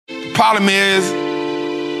problem is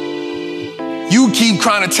you keep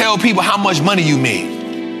trying to tell people how much money you made,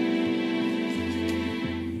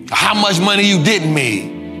 how much money you didn't make.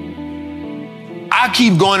 I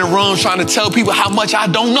keep going in rooms trying to tell people how much I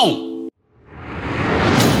don't know.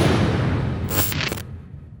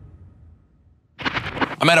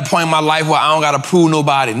 I'm at a point in my life where I don't got to prove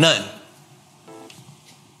nobody nothing.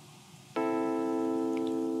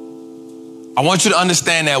 I want you to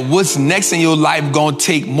understand that what's next in your life going to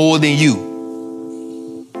take more than you.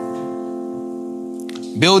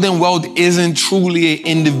 Building wealth isn't truly an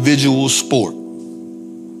individual sport.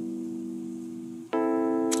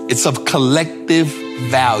 It's of collective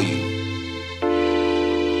value.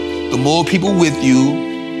 The more people with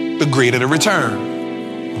you, the greater the return.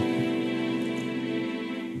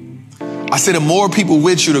 I said the more people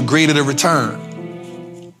with you, the greater the return.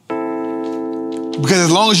 Because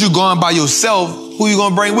as long as you're going by yourself, who you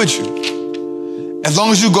going to bring with you? As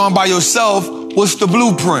long as you're going by yourself, what's the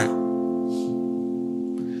blueprint?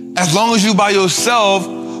 As long as you by yourself,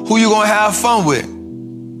 who you going to have fun with?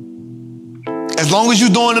 As long as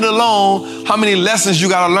you're doing it alone, how many lessons you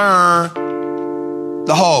got to learn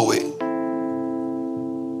the hard way?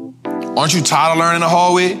 Aren't you tired of learning the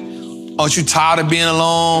hard way? Aren't you tired of being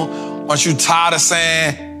alone? Aren't you tired of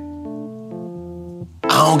saying,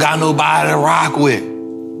 I don't got nobody to rock with?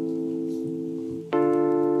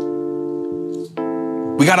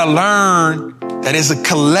 We got to learn that it's a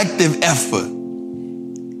collective effort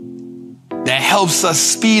that helps us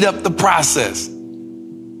speed up the process.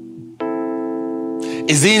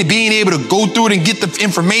 Is then being able to go through it and get the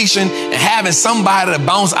information and having somebody to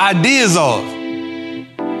bounce ideas off.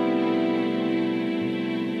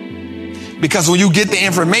 Because when you get the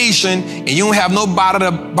information and you don't have nobody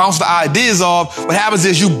to bounce the ideas off, what happens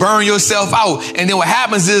is you burn yourself out. And then what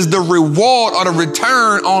happens is the reward or the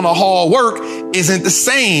return on the hard work isn't the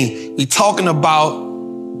same. We're talking about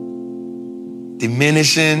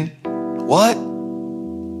diminishing what?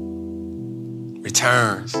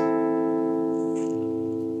 Returns.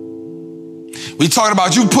 We talking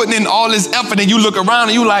about you putting in all this effort and you look around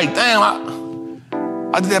and you like, damn,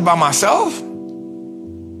 I did that by myself.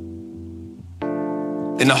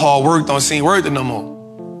 Then the hard work don't seem worth it no more.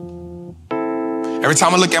 Every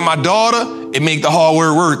time I look at my daughter, it make the hard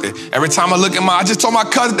work worth it. Every time I just told my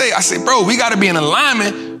cousin today, I said, bro, we got to be in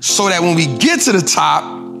alignment so that when we get to the top,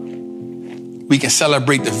 we can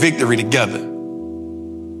celebrate the victory together.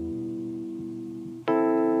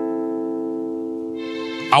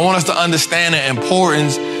 I want us to understand the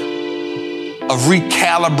importance of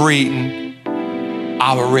recalibrating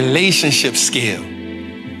our relationship scale.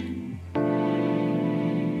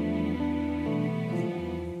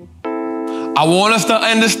 I want us to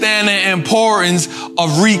understand the importance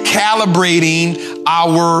of recalibrating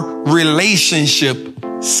our relationship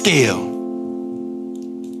scale.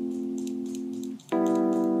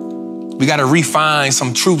 We got to refine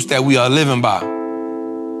some truths that we are living by.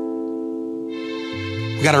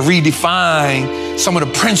 We got to redefine some of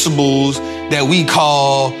the principles that we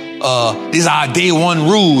call, these are our day one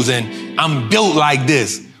rules and I'm built like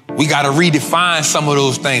this. We got to redefine some of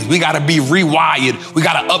those things. We got to be rewired. We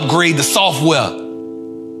got to upgrade the software.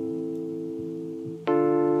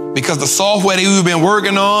 Because the software that we've been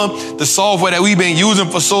working on, the software that we've been using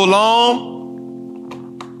for so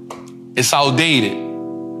long, it's outdated.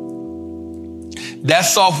 That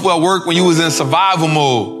software worked when you was in survival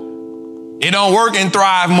mode. It don't work in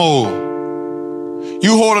thrive mode.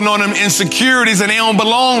 You holding on them insecurities and they don't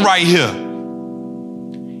belong right here.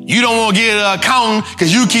 You don't want to get an accountant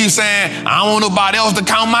because you keep saying, I don't want nobody else to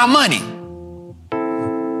count my money.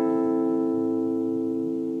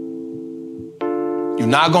 You're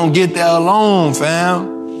not going to get there alone, fam.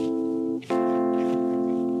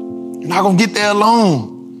 You're not going to get there alone.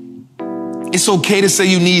 It's okay to say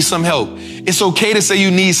you need some help. It's okay to say you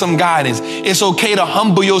need some guidance. It's okay to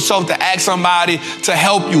humble yourself to ask somebody to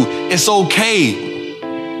help you. It's okay.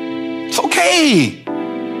 It's okay.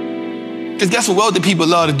 Because guess what wealthy people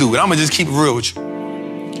love to do? And I'm going to just keep it real with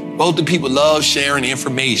you. Wealthy people love sharing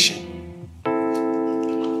information.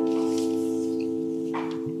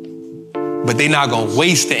 But they're not going to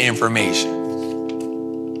waste the information.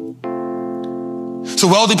 So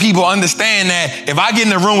wealthy people understand that if I get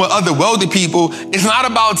in a room with other wealthy people, it's not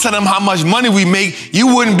about telling them how much money we make.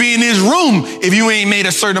 You wouldn't be in this room if you ain't made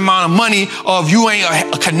a certain amount of money or if you ain't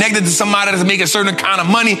connected to somebody that's making a certain kind of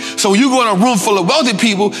money. So when you go in a room full of wealthy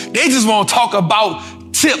people, they just want to talk about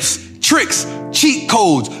tips, tricks, cheat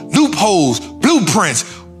codes, loopholes, blueprints,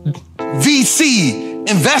 VC,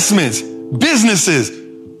 investments, businesses,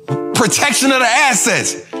 protection of the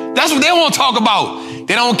assets. That's what they want to talk about.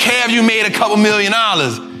 They don't care if you made a couple $1 million.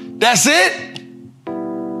 That's it?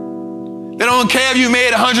 They don't care if you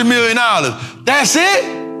made $100 million. That's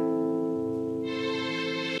it?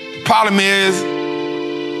 Problem is,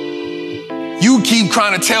 you keep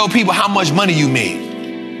trying to tell people how much money you made,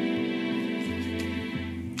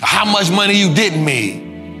 how much money you didn't make.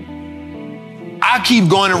 I keep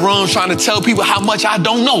going in rooms trying to tell people how much I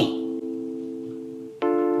don't know.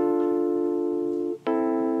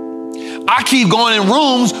 I keep going in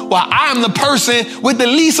rooms while I'm the person with the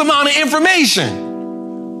least amount of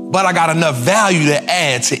information, but I got enough value to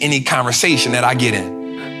add to any conversation that I get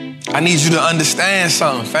in. I need you to understand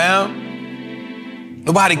something, fam.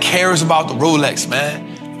 Nobody cares about the Rolex,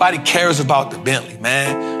 man. Nobody cares about the Bentley,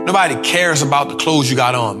 man. Nobody cares about the clothes you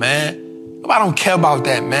got on, man. Nobody don't care about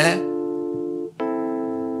that, man.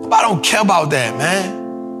 Nobody don't care about that, man.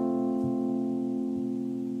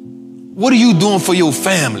 What are you doing for your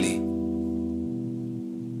family?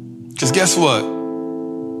 Because guess what?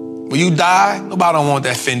 When you die, nobody don't want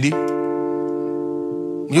that Fendi.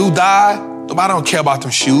 When you die, nobody don't care about them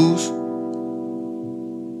shoes.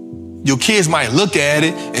 Your kids might look at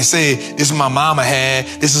it and say, this is my mama had,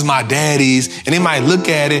 this is my daddy's, and they might look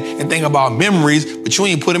at it and think about memories, but you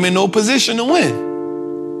ain't put them in no position to win.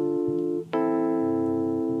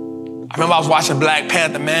 I remember I was watching Black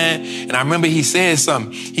Panther, man, and I remember he said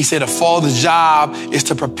something. He said a father's job is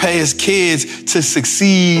to prepare his kids to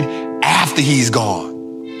succeed after he's gone.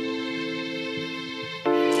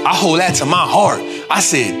 I hold that to my heart. I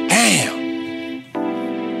said, damn,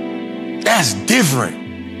 that's different.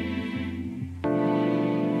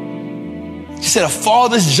 He said a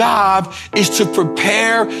father's job is to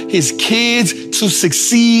prepare his kids to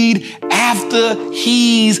succeed after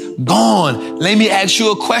he's gone. Let me ask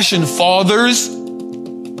you a question, fathers.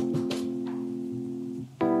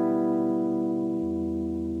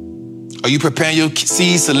 Are you preparing your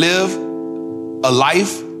seeds to live a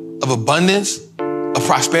life of abundance, of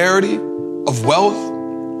prosperity, of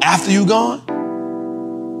wealth after you're gone?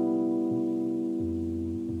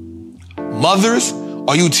 Mothers,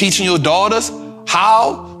 are you teaching your daughters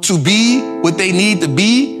how to be what they need to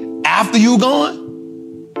be after you're gone?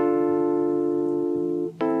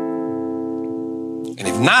 And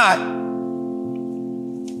if not,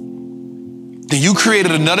 then you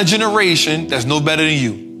created another generation that's no better than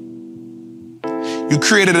you. You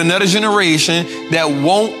created another generation that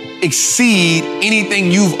won't exceed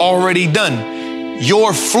anything you've already done.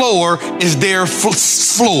 Your floor is their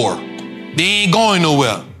floor. They ain't going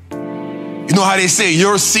nowhere. You know how they say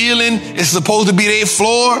your ceiling is supposed to be their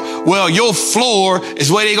floor? Well, your floor is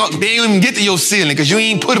where they ain't even get to your ceiling because you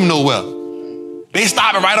ain't put them nowhere. They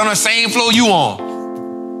stopping right on the same floor you on.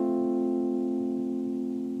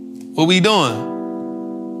 What we doing?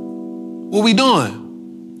 What we doing?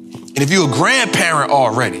 And if you're a grandparent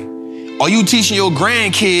already, are you teaching your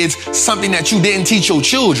grandkids something that you didn't teach your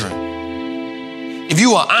children? If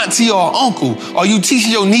you are auntie or uncle, are you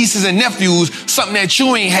teaching your nieces and nephews something that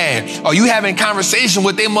you ain't had? Are you having conversation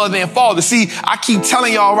with their mother and father? See, I keep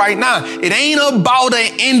telling y'all right now, it ain't about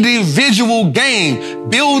an individual game.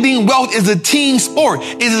 Building wealth is a team sport.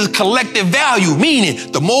 It is a collective value,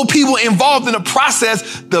 meaning the more people involved in the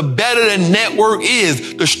process, the better the network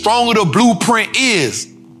is, the stronger the blueprint is.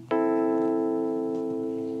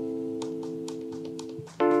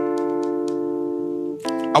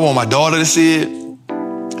 I want my daughter to see it.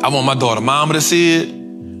 I want my daughter mama to see it.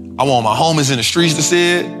 I want my homies in the streets to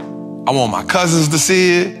see it. I want my cousins to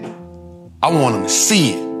see it. I want them to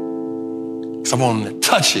see it. Because I want them to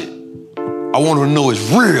touch it. I want them to know it's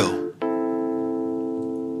real.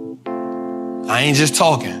 I ain't just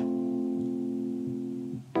talking.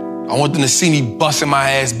 I want them to see me busting my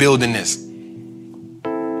ass building this.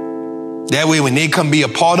 That way when they come be a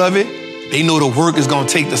part of it, they know the work is going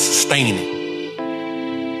to take to sustain it.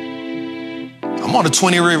 I'm on a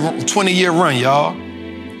 20-year run, y'all.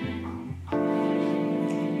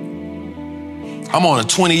 I'm on a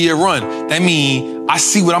 20-year run. That means I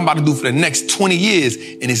see what I'm about to do for the next 20 years,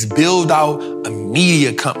 and it's build out a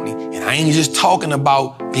media company. And I ain't just talking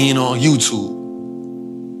about being on YouTube.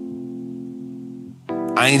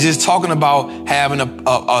 I ain't just talking about having a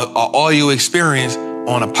audio experience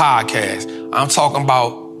on a podcast. I'm talking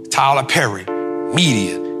about Tyler Perry,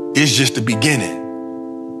 media. It's just the beginning.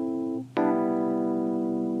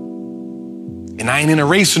 And I ain't in a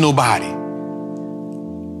race with nobody.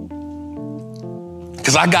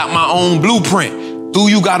 Because I got my own blueprint. Do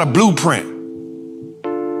you got a blueprint?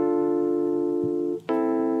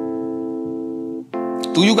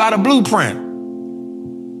 Do you got a blueprint?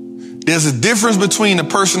 There's a difference between the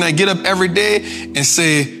person that get up every day and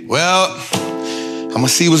say, well, I'm going to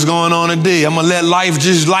see what's going on today. I'm going to let life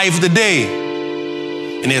just life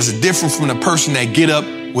today. And there's a difference from the person that get up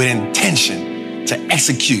with intention to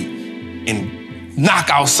execute and knock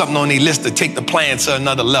out something on their list to take the plan to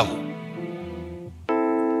another level.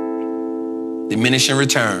 Diminishing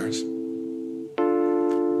returns.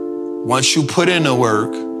 Once you put in the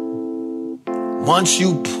work,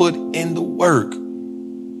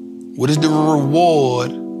 what is the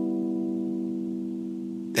reward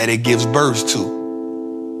that it gives birth to?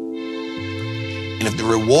 And if the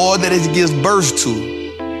reward that it gives birth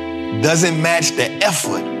to doesn't match the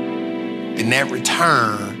effort, then that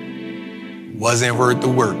return wasn't worth the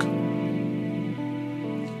work.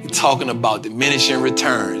 We're talking about diminishing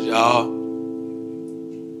returns, y'all.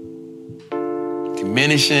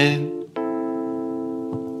 Diminishing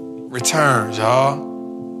returns, y'all.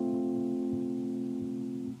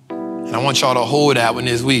 And I want y'all to hold that one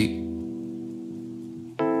this week.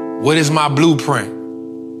 What is my blueprint?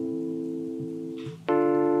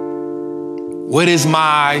 What is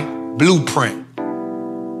my blueprint?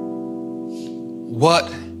 What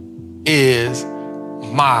is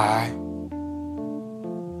my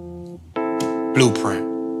blueprint?